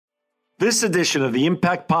This edition of the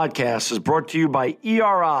Impact Podcast is brought to you by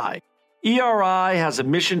ERI. ERI has a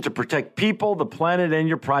mission to protect people, the planet, and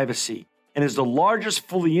your privacy, and is the largest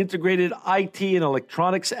fully integrated IT and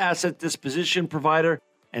electronics asset disposition provider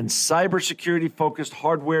and cybersecurity-focused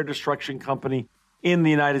hardware destruction company in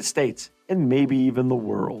the United States, and maybe even the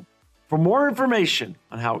world. For more information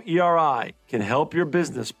on how ERI can help your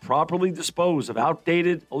business properly dispose of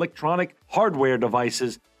outdated electronic hardware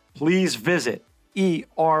devices, please visit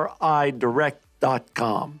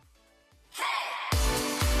eridirect.com.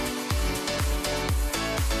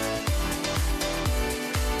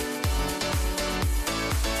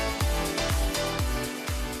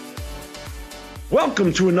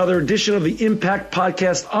 Welcome to another edition of the Impact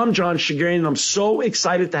Podcast. I'm John Shegerian, and I'm so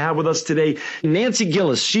excited to have with us today Nancy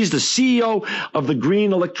Gillis. She's the CEO of the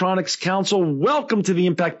Green Electronics Council. Welcome to the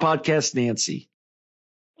Impact Podcast, Nancy.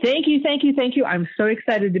 Thank you. I'm so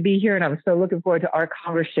excited to be here, and I'm so looking forward to our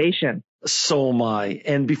conversation. So am I.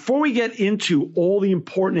 And before we get into all the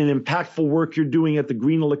important and impactful work you're doing at the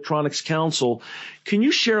Green Electronics Council, can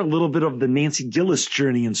you share a little bit of the Nancy Gillis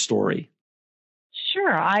journey and story?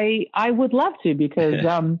 Sure, I would love to, because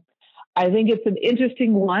I think it's an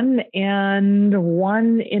interesting one, and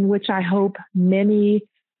one in which I hope many,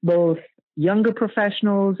 both younger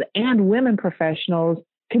professionals and women professionals,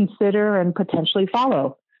 consider and potentially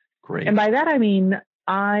follow. Great. And by that, I mean,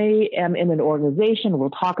 I am in an organization,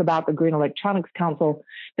 we'll talk about the Green Electronics Council,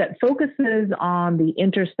 that focuses on the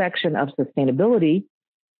intersection of sustainability,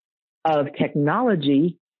 of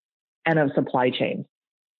technology, and of supply chains.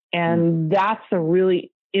 And that's a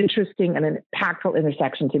really interesting and an impactful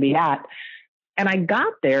intersection to be at. And I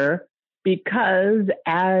got there because,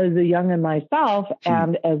 as a young myself,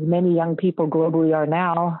 and as many young people globally are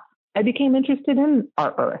now, I became interested in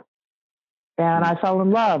our Earth. And I fell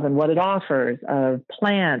in love in what it offers of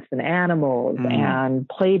plants and animals, and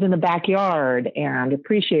played in the backyard and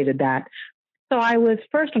appreciated that. So I was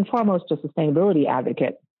first and foremost a sustainability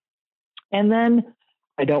advocate. And then,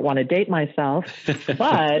 I don't want to date myself,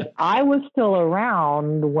 but I was still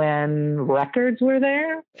around when records were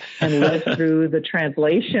there, and lived through the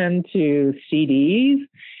translation to CDs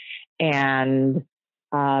and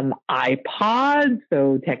iPods.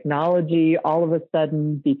 So technology all of a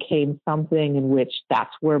sudden became something in which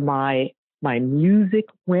that's where my music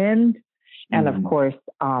went. And of course,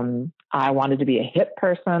 I wanted to be a hip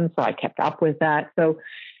person, so I kept up with that. So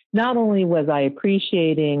not only was I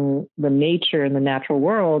appreciating the nature and the natural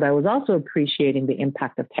world, I was also appreciating the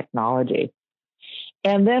impact of technology.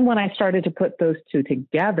 And then when I started to put those two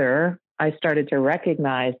together, I started to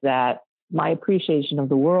recognize that my appreciation of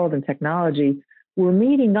the world and technology were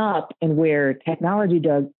meeting up in where technology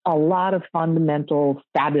does a lot of fundamental,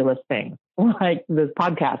 fabulous things, like this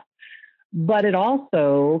podcast. But it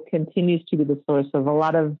also continues to be the source of a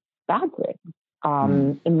lot of bad things,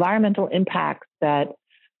 environmental impacts that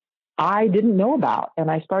I didn't know about,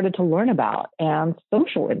 and I started to learn about, and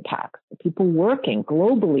social impacts, people working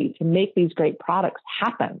globally to make these great products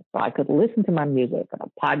happen. So I could listen to my music on a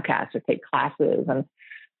podcast or take classes. And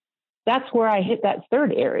that's where I hit that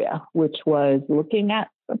third area, which was looking at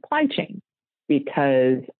supply chain,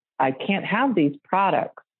 because I can't have these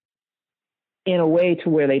products in a way to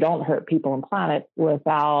where they don't hurt people and planet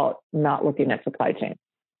without not looking at supply chain.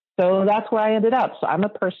 So that's where I ended up. So I'm a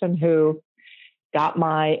person who got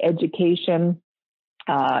my education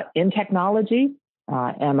in technology.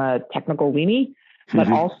 I'm a technical weenie,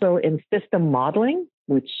 but also in system modeling,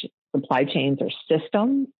 which supply chains are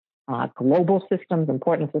systems, global systems,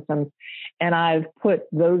 important systems. And I've put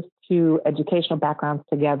those two educational backgrounds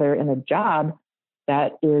together in a job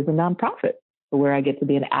that is a nonprofit, where I get to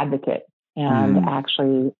be an advocate and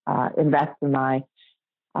actually invest in my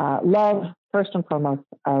love, first and foremost,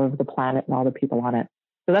 of the planet and all the people on it.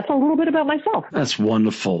 So that's a little bit about myself. That's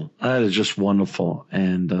wonderful. That is just wonderful.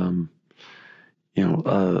 And,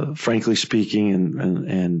 frankly speaking,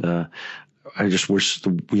 and I just wish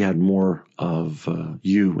we had more of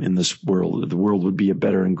you in this world. The world would be a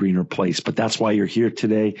better and greener place. But that's why you're here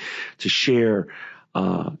today, to share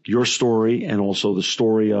your story and also the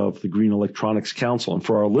story of the Green Electronics Council. And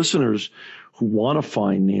for our listeners who want to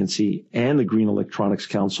find Nancy and the Green Electronics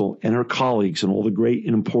Council and her colleagues and all the great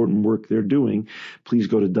and important work they're doing, please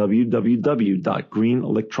go to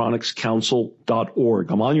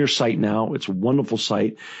www.greenelectronicscouncil.org. I'm on your site now. It's a wonderful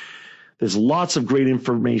site. There's lots of great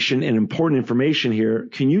information and important information here.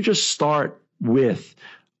 Can you just start with,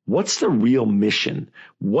 what's the real mission?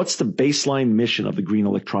 What's the baseline mission of the Green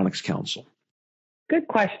Electronics Council? Good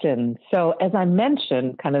question. So as I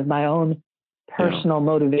mentioned, kind of my own personal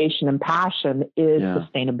motivation and passion is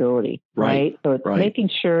sustainability, right? So it's making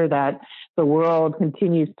sure that the world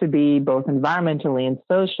continues to be both environmentally and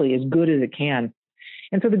socially as good as it can.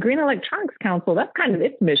 And so the Green Electronics Council, that's kind of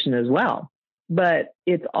its mission as well. But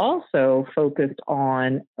it's also focused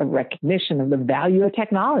on a recognition of the value of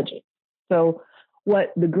technology. So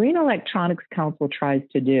what the Green Electronics Council tries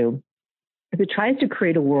to do is it tries to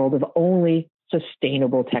create a world of only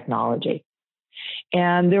sustainable technology.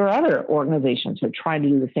 And there are other organizations who are trying to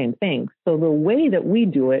do the same thing. So the way that we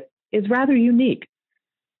do it is rather unique.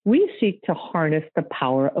 We seek to harness the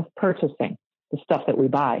power of purchasing, the stuff that we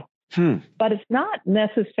buy. But it's not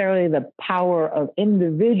necessarily the power of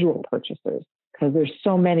individual purchasers, because there's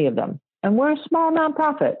so many of them. And we're a small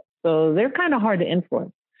nonprofit, so they're kind of hard to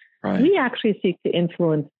influence. Right. We actually seek to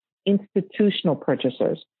influence institutional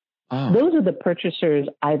purchasers. Those are the purchasers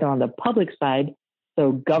either on the public side,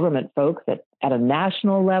 so government folks at a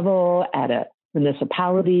national level, at a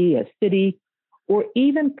municipality, a city, or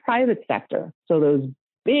even private sector. So those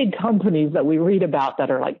big companies that we read about that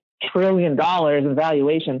are like $1 trillion in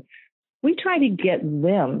valuation, we try to get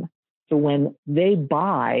them to, when they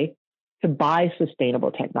buy, to buy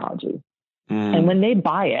sustainable technology. And when they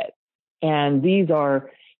buy it, and these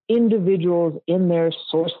are individuals in their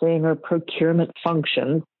sourcing or procurement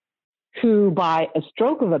functions who, by a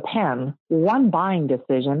stroke of a pen, one buying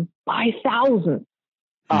decision, buy thousands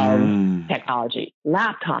of technology,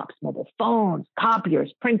 laptops, mobile phones,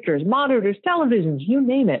 copiers, printers, monitors, televisions, you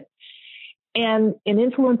name it. And in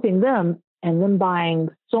influencing them and them buying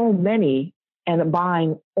so many and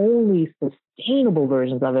buying only sustainable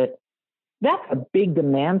versions of it, that's a big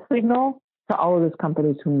demand signal to all of those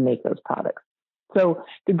companies who make those products. So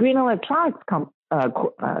the Green Electronics Council,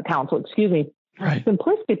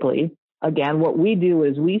 simplistically, again, what we do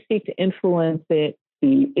is we seek to influence the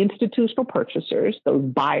institutional purchasers, those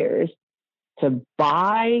buyers, to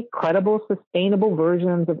buy credible, sustainable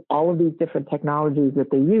versions of all of these different technologies that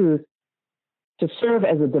they use to serve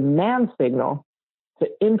as a demand signal to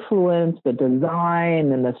influence the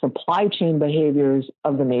design and the supply chain behaviors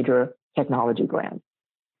of the major technology brands.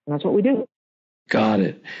 And that's what we do. Got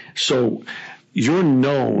it. So you're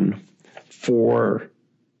known for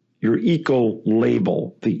your eco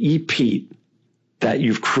label, the EPEAT that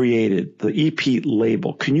you've created, the EPEAT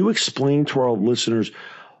label. Can you explain to our listeners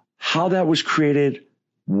how that was created,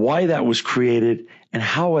 why that was created, and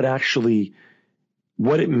how it actually,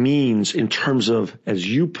 what it means in terms of, as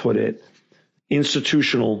you put it,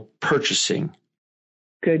 institutional purchasing?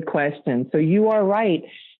 Good question. So you are right.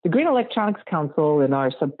 The Green Electronics Council, in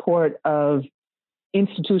our support of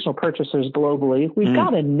institutional purchasers globally, we've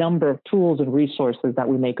got a number of tools and resources that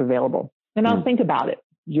we make available. And I'll think about it.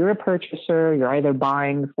 You're a purchaser. You're either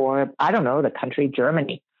buying for, I don't know, the country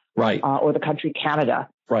Germany, right, or the country Canada,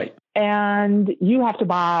 right, and you have to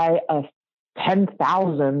buy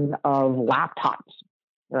 10,000 of laptops,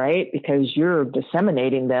 right, because you're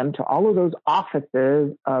disseminating them to all of those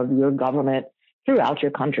offices of your government throughout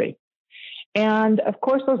your country. And of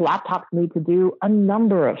course, those laptops need to do a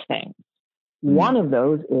number of things. One of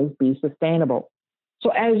those is be sustainable. So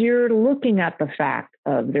as you're looking at the fact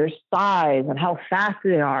of their size and how fast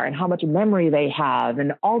they are and how much memory they have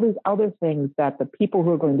and all these other things that the people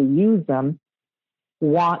who are going to use them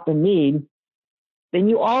want and need, then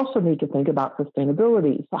you also need to think about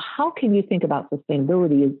sustainability. So how can you think about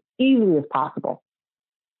sustainability as easily as possible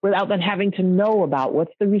without then having to know about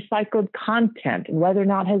what's the recycled content and whether or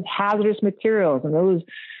not it has hazardous materials and those,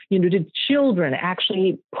 did children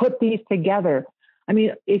actually put these together? I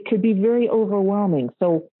mean, it could be very overwhelming.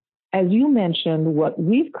 So as you mentioned, what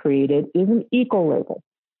we've created is an eco label.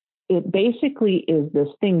 It basically is this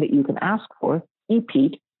thing that you can ask for,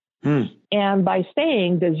 EPEAT. And by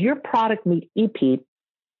saying, does your product meet EPEAT,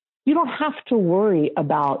 you don't have to worry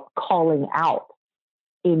about calling out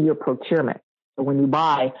in your procurement. So when you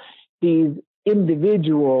buy these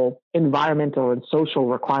individual environmental and social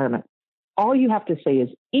requirements, all you have to say is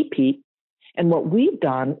EPEAT. And what we've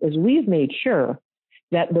done is we've made sure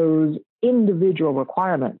that those individual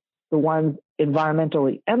requirements, the ones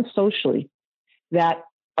environmentally and socially, that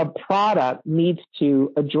a product needs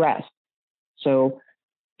to address. So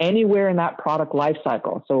anywhere in that product life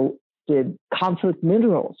cycle. So did conflict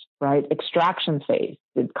minerals, right? Extraction phase,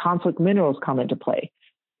 did conflict minerals come into play?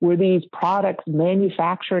 Were these products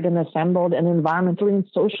manufactured and assembled in an environmentally and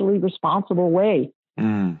socially responsible way?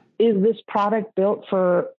 Is this product built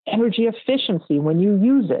for energy efficiency when you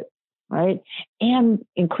use it, right? And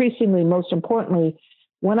increasingly, most importantly,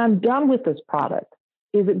 when I'm done with this product,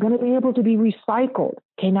 is it going to be able to be recycled?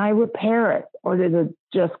 Can I repair it? Or is it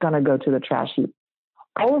just going to go to the trash heap?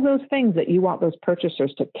 All of those things that you want those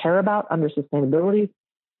purchasers to care about under sustainability,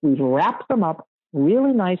 we've wrapped them up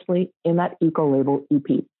really nicely in that eco-label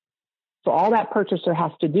EP. So all that purchaser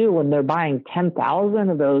has to do when they're buying 10,000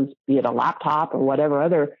 of those, be it a laptop or whatever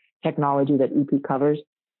other technology that EP covers,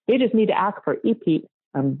 they just need to ask for EP,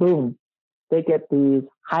 and boom, they get these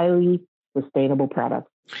highly sustainable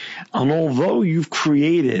products. And although you've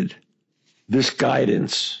created this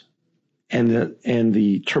guidance and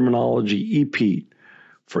the terminology EP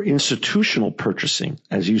for institutional purchasing,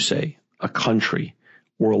 as you say, a country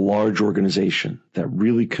or a large organization that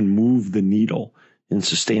really can move the needle in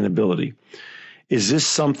sustainability, is this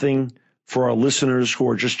something for our listeners who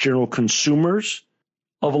are just general consumers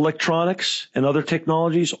of electronics and other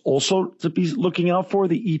technologies also to be looking out for,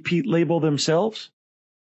 the EP label themselves?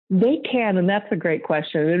 They can, and that's a great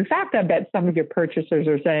question. In fact, I bet some of your purchasers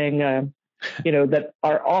are saying, that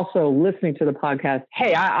are also listening to the podcast,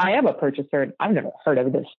 hey, I am a purchaser, and I've never heard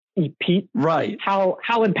of this EP. Right. How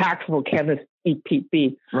impactful can this EP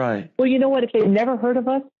be? Right. Well, you know what? If they've never heard of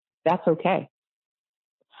us, that's okay.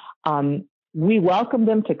 We welcome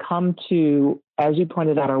them to come to, as you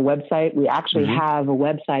pointed out, our website. We actually have a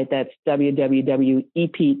website that's www.ep.net,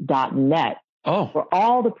 where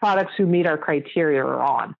all the products who meet our criteria are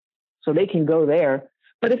on. So they can go there.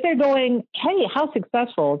 But if they're going, hey, how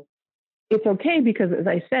successful? It's okay because, as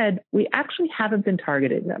I said, we actually haven't been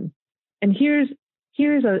targeting them. And here's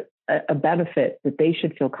a benefit that they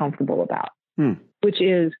should feel comfortable about, which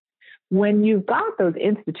is when you've got those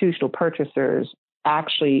institutional purchasers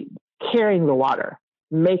actually carrying the water,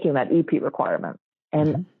 making that EP requirement,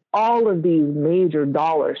 and all of these major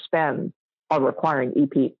dollar spends are requiring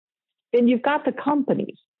EP, then you've got the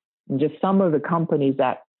companies. And just some of the companies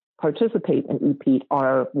that participate in EP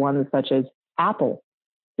are ones such as Apple,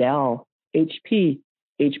 Dell, HP,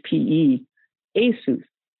 HPE, Asus,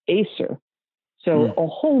 Acer. So a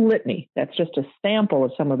whole litany. That's just a sample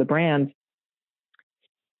of some of the brands.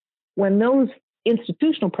 When those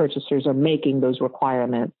institutional purchasers are making those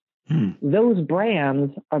requirements, those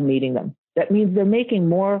brands are meeting them. That means they're making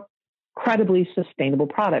more credibly sustainable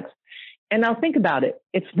products. And now think about it.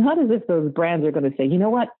 It's not as if those brands are going to say, you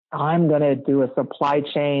know what, I'm going to do a supply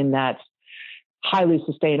chain that's highly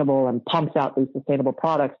sustainable and pumps out these sustainable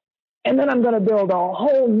products. And then I'm going to build a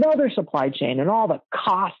whole nother supply chain and all the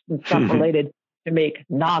costs and stuff related to make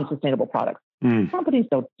non-sustainable products. Companies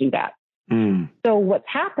don't do that. So what's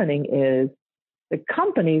happening is the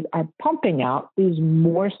companies are pumping out these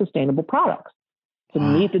more sustainable products to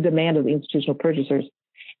meet the demand of the institutional purchasers.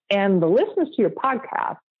 And the listeners to your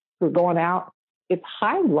podcast who are going out, it's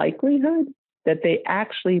high likelihood that they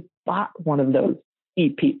actually bought one of those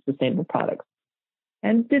EP sustainable products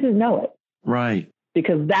and didn't know it. Right.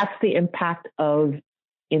 Because that's the impact of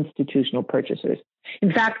institutional purchasers.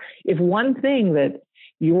 In fact, if one thing that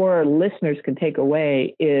your listeners can take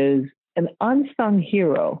away is an unsung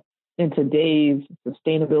hero in today's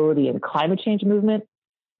sustainability and climate change movement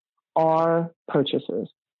are purchasers.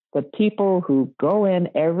 The people who go in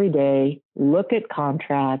every day, look at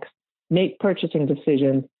contracts, make purchasing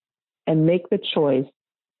decisions, and make the choice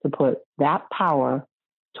to put that power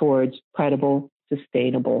towards credible,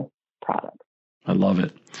 sustainable products. I love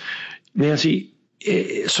it. Nancy,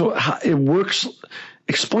 so how it works.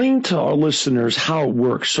 Explain to our listeners how it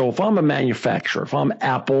works. So if I'm a manufacturer, if I'm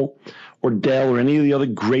Apple or Dell or any of the other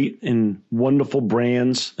great and wonderful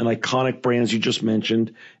brands and iconic brands you just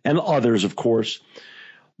mentioned, and others, of course,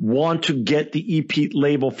 want to get the EP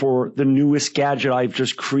label for the newest gadget I've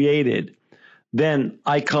just created, then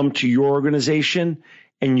I come to your organization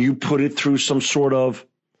and you put it through some sort of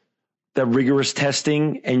that rigorous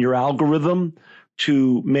testing and your algorithm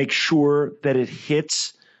to make sure that it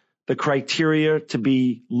hits the criteria to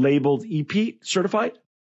be labeled EP certified?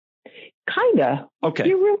 Kinda. Okay.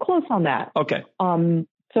 You're real close on that. Okay.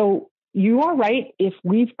 So you are right. If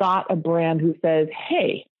we've got a brand who says,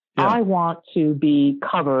 hey, I want to be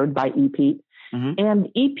covered by EP, and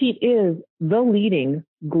EP is the leading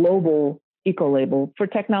global eco-label for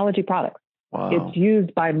technology products. Wow. It's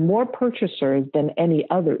used by more purchasers than any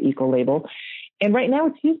other eco-label. And right now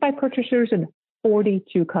it's used by purchasers in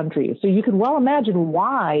 42 countries. So you can well imagine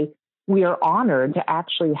why we are honored to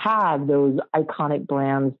actually have those iconic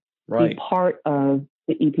brands be part of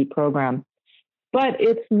the EP program. But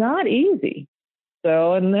it's not easy.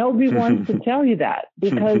 So, and they'll be ones to tell you that,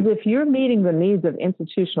 because if you're meeting the needs of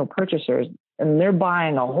institutional purchasers and they're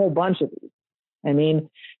buying a whole bunch of these, I mean,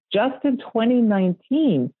 just in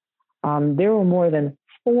 2019, there were more than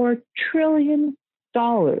 $4 trillion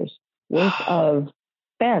worth of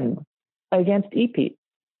spend against EP.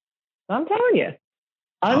 I'm telling you,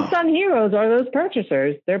 Unsung heroes are those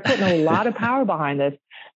purchasers. They're putting a lot of power behind this.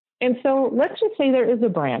 And so let's just say there is a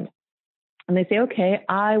brand and they say, okay,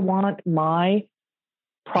 I want my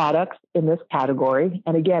products in this category.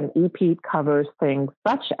 And again, EP covers things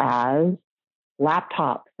such as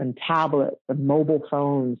laptops and tablets and mobile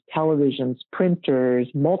phones, televisions, printers,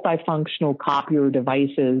 multifunctional copier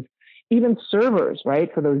devices, even servers,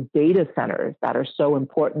 right? For those data centers that are so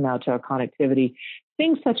important now to our connectivity,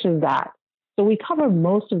 things such as that. So we cover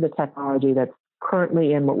most of the technology that's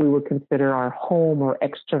currently in what we would consider our home or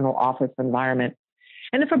external office environment.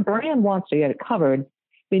 And if a brand wants to get it covered,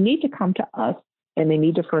 they need to come to us and they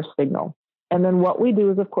need to first signal. And then what we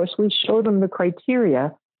do is, of course, we show them the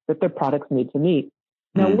criteria that their products need to meet.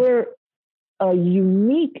 Now, we're a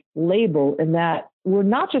unique label in that we're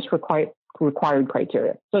not just required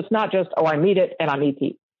criteria. So it's not just, oh, I meet it and I'm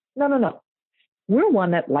EP. No. We're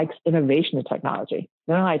one that likes innovation in technology.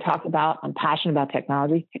 You know, I talk about, I'm passionate about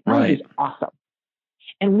technology. Technology is awesome.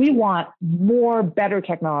 And we want more, better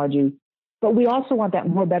technology, but we also want that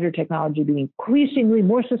more, better technology being increasingly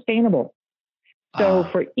more sustainable. So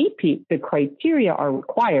for EP, the criteria are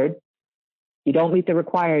required. You don't meet the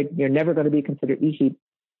required, you're never going to be considered EP.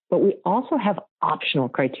 But we also have optional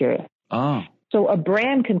criteria. So a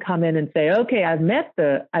brand can come in and say, okay, I've met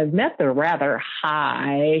the rather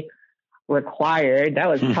high required. That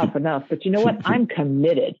was tough enough. But you know what? I'm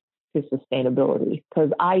committed to sustainability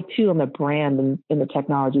because I too am a brand in the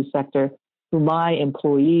technology sector. Who my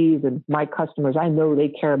employees and my customers, I know they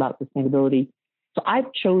care about sustainability. So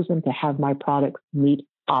I've chosen to have my products meet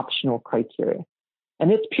optional criteria.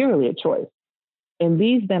 And it's purely a choice. And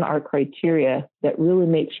these then are criteria that really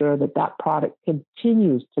make sure that that product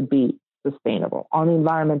continues to be sustainable on the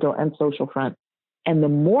environmental and social front. And the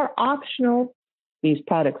more optional these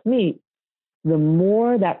products meet, the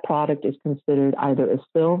more that product is considered either a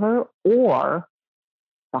silver or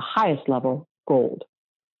the highest level, gold.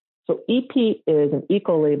 So EP is an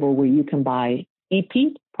eco label where you can buy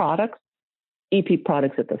EP products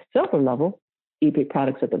at the silver level, EP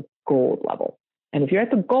products at the gold level. And if you're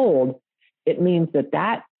at the gold, it means that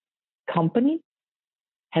that company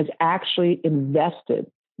has actually invested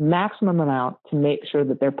maximum amount to make sure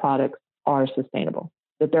that their products are sustainable,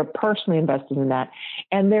 that they're personally invested in that.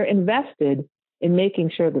 And they're invested in making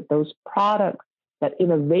sure that those products, that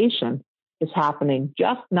innovation is happening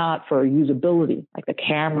just not for usability, like the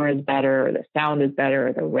camera is better, or the sound is better,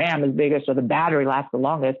 or the RAM is biggest, or the battery lasts the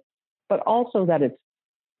longest, but also that it's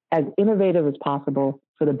as innovative as possible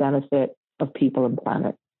for the benefit of people and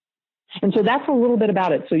planet. And so that's a little bit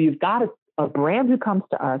about it. So you've got a brand who comes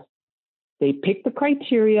to us. They pick the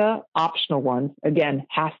criteria, optional ones. Again,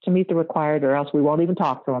 has to meet the required or else we won't even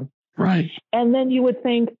talk to them. Right. And then you would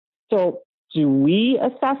think, so do we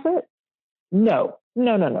assess it? No.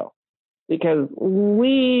 Because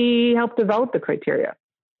we help develop the criteria.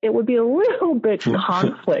 It would be a little bit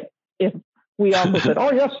conflict if we also said,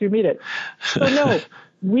 oh, yes, you meet it. So no,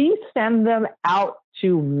 we send them out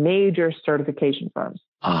to major certification firms.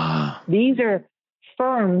 These are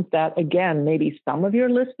firms that, again, maybe some of your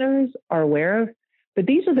listeners are aware of, but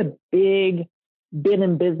these are the big, been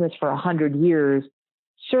in business for 100 years,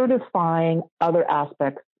 certifying other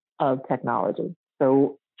aspects of technology.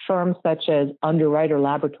 So firms such as Underwriter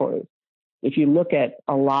Laboratories. If you look at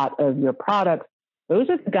a lot of your products, those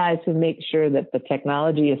are the guys who make sure that the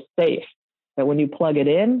technology is safe, that when you plug it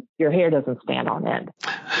in, your hair doesn't stand on end.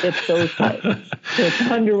 It's those guys. So it's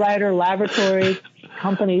Underwriter Laboratories,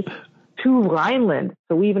 companies, to Rhineland.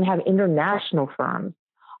 So we even have international firms.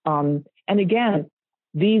 And again,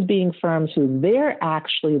 these being firms who they're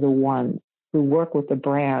actually the ones who work with the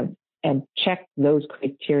brand and check those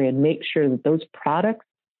criteria and make sure that those products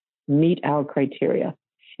meet our criteria.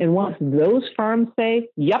 And once those firms say,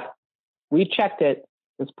 yep, we checked it,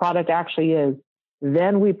 this product actually is,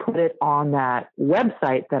 then we put it on that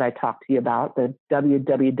website that I talked to you about, the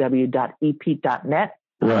www.ep.net.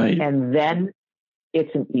 Right. And then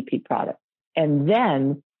it's an EP product. And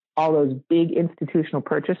then all those big institutional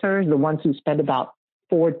purchasers, the ones who spend about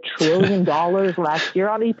 $4 trillion last year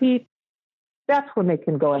on EP, that's when they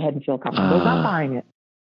can go ahead and feel comfortable not buying it.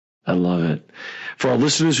 I love it. For our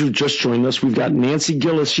listeners who've just joined us, we've got Nancy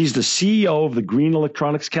Gillis. She's the CEO of the Green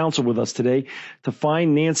Electronics Council with us today. To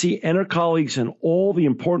find Nancy and her colleagues and all the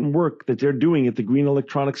important work that they're doing at the Green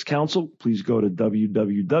Electronics Council, please go to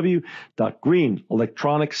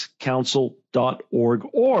www.greenelectronicscouncil.org.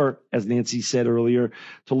 Or, as Nancy said earlier,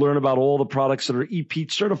 to learn about all the products that are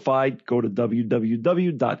EP certified, go to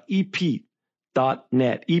www.ep.net,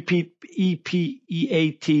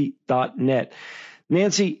 EPEAT.net.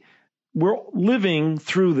 Nancy, we're living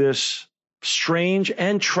through this strange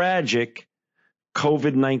and tragic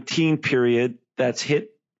COVID-19 period that's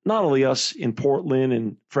hit not only us in Portland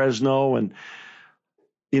and Fresno and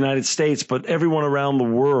the United States, but everyone around the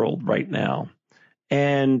world right now.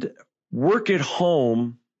 And work at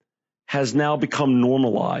home has now become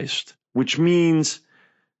normalized, which means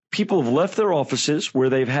people have left their offices where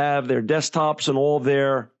they've had their desktops and all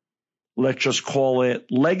their, let's just call it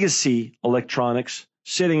legacy electronics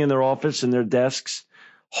sitting in their office and their desks,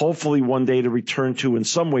 hopefully one day to return to in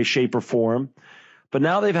some way, shape, or form. But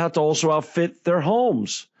now they've had to also outfit their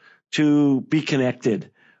homes to be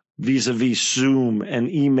connected vis-a-vis Zoom and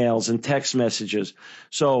emails and text messages.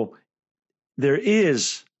 So there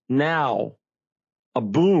is now a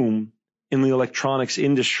boom in the electronics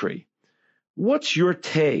industry. What's your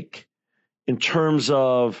take in terms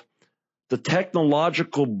of the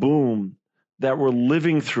technological boom that we're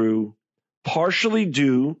living through, partially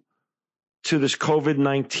due to this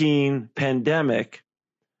COVID-19 pandemic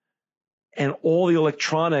and all the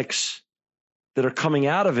electronics that are coming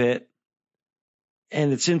out of it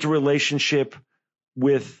and its interrelationship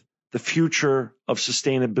with the future of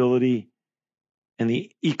sustainability and the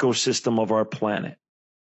ecosystem of our planet?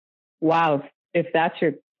 Wow. If that's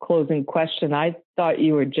your closing question, I thought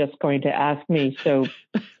you were just going to ask me, so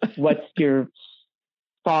what's your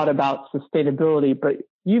thought about sustainability? But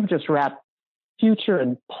you've just wrapped future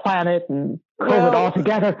and planet and COVID all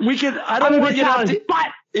together. I don't want to get out to, but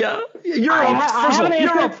yeah, you're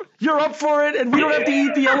up for it, and we don't have to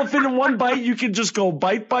eat the elephant in one bite. You can just go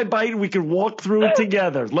bite by bite, and we can walk through it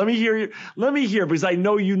together. Let me hear because I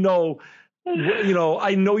know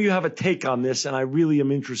I know you have a take on this, and I really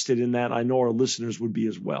am interested in that. I know our listeners would be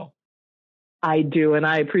as well. I do, and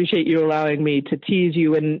I appreciate you allowing me to tease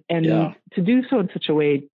you and to do so in such a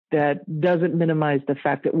way that doesn't minimize the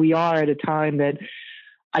fact that we are at a time that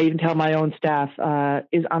I even tell my own staff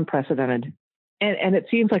is unprecedented. And it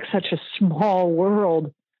seems like such a small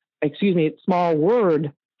word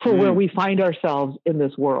for where we find ourselves in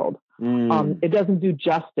this world. It doesn't do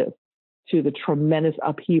justice to the tremendous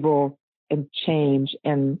upheaval and change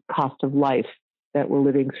and cost of life that we're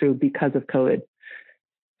living through because of COVID.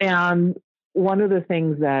 And one of the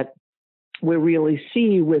things that we really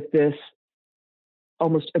see with this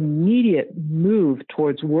almost immediate move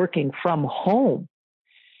towards working from home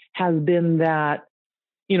has been that,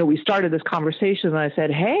 we started this conversation and I said,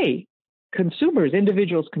 hey,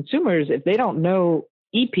 individual consumers, if they don't know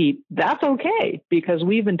EPEAT, that's okay, because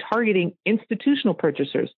we've been targeting institutional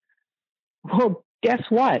purchasers. Well, guess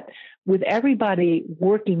what? With everybody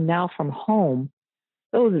working now from home,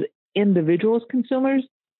 those individuals consumers,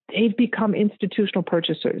 they've become institutional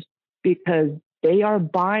purchasers because they are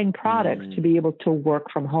buying products to be able to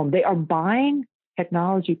work from home. They are buying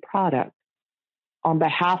technology products on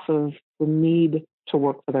behalf of the need to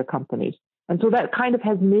work for their companies. And so that kind of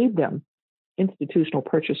has made them institutional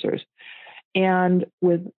purchasers. And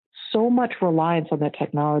with so much reliance on that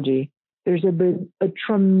technology, there's been a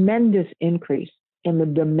tremendous increase in the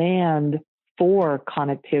demand for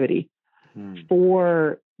connectivity,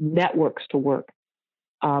 for networks to work.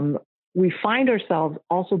 We find ourselves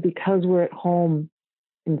also, because we're at home,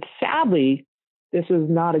 and sadly, this is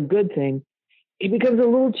not a good thing, it becomes a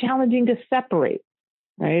little challenging to separate,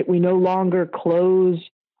 right? We no longer close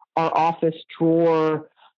our office drawer,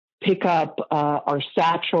 pick up our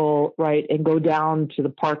satchel, right, and go down to the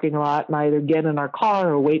parking lot and either get in our car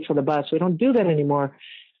or wait for the bus. We don't do that anymore.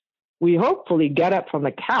 We hopefully get up from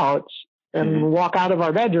the couch and walk out of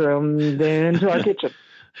our bedroom, then into our kitchen.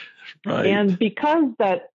 Right. And because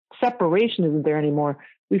that separation isn't there anymore,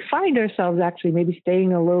 we find ourselves actually maybe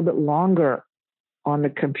staying a little bit longer on the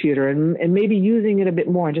computer and maybe using it a bit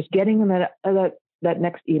more and just getting in that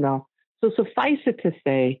next email. So suffice it to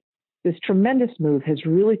say, this tremendous move has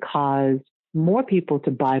really caused more people to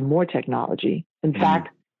buy more technology. In fact,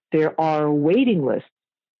 there are waiting lists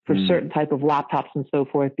for certain type of laptops and so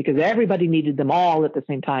forth because everybody needed them all at the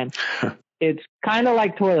same time. It's kind of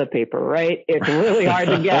like toilet paper, right? It's really hard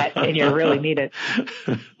to get and you really need it.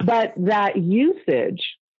 But that usage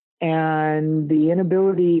and the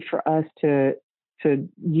inability for us to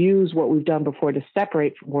use what we've done before to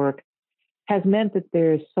separate from work has meant that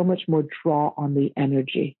there's so much more draw on the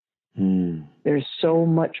energy. There's so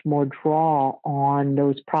much more draw on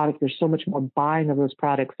those products. There's so much more buying of those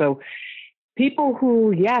products. So people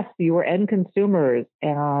who, yes, you are end consumers,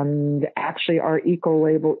 and actually our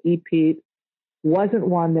eco-label EPEAT wasn't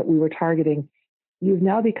one that we were targeting. You've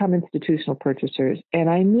now become institutional purchasers. And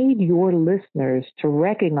I need your listeners to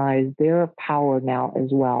recognize their power now as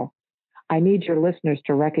well. I need your listeners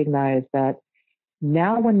to recognize that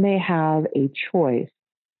now when they have a choice,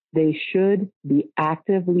 they should be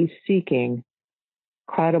actively seeking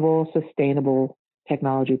credible, sustainable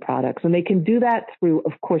technology products. And they can do that through,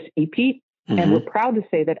 of course, ePeat. Mm-hmm. And we're proud to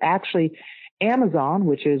say that actually Amazon,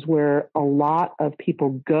 which is where a lot of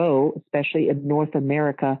people go, especially in North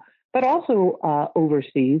America, but also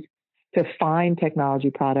overseas, to find technology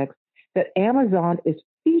products, that Amazon is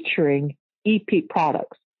featuring ePeat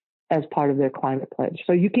products as part of their climate pledge.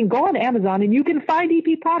 So you can go on Amazon and you can find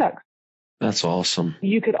ePeat products. That's awesome.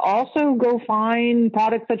 You could also go find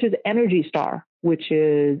products such as Energy Star, which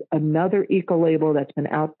is another eco label that's been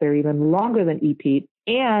out there even longer than ePeat.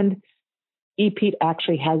 And ePeat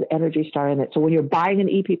actually has Energy Star in it. So when you're buying an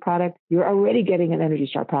ePeat product, you're already getting an Energy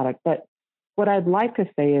Star product. But what I'd like to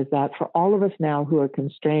say is that for all of us now who are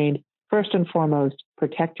constrained, first and foremost,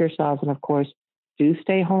 protect yourselves. And of course, do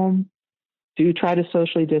stay home. Do try to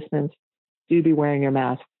socially distance. Do be wearing your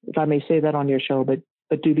mask. If I may say that on your show, but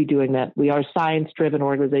do be doing that. We are a science-driven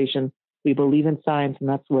organization. We believe in science, and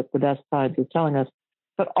that's what the best science is telling us.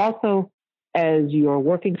 But also, as you're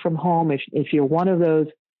working from home, if you're one of those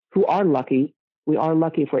who are lucky, we are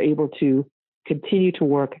lucky if we're able to continue to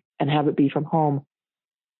work and have it be from home.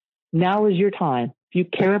 Now is your time. If you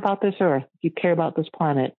care about this earth, if you care about this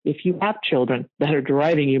planet, if you have children that are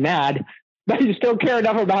driving you mad, but you still care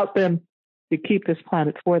enough about them to keep this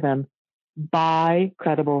planet for them, buy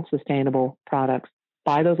credible, sustainable products.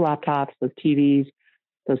 Buy those laptops, those TVs,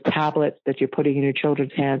 those tablets that you're putting in your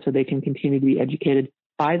children's hands so they can continue to be educated.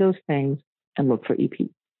 Buy those things and look for ePeat.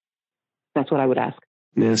 That's what I would ask.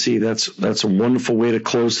 Nancy, that's a wonderful way to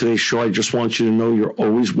close today's show. I just want you to know you're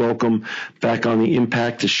always welcome back on The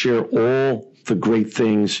Impact to share all the great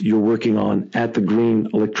things you're working on at the Green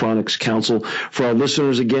Electronics Council. For our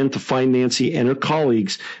listeners, again, to find Nancy and her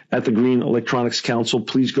colleagues at the Green Electronics Council,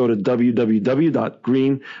 please go to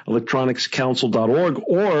www.greenelectronicscouncil.org,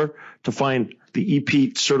 or to find the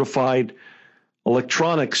ePeat certified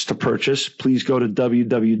electronics to purchase, please go to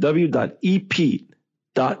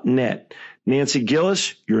www.epeat.net. Nancy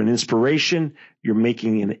Gillis, you're an inspiration. You're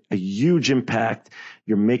making a huge impact.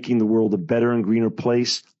 You're making the world a better and greener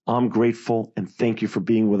place. I'm grateful, and thank you for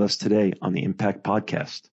being with us today on the Impact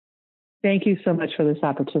Podcast. Thank you so much for this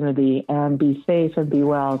opportunity, and be safe and be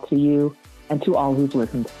well to you and to all who've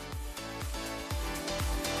listened.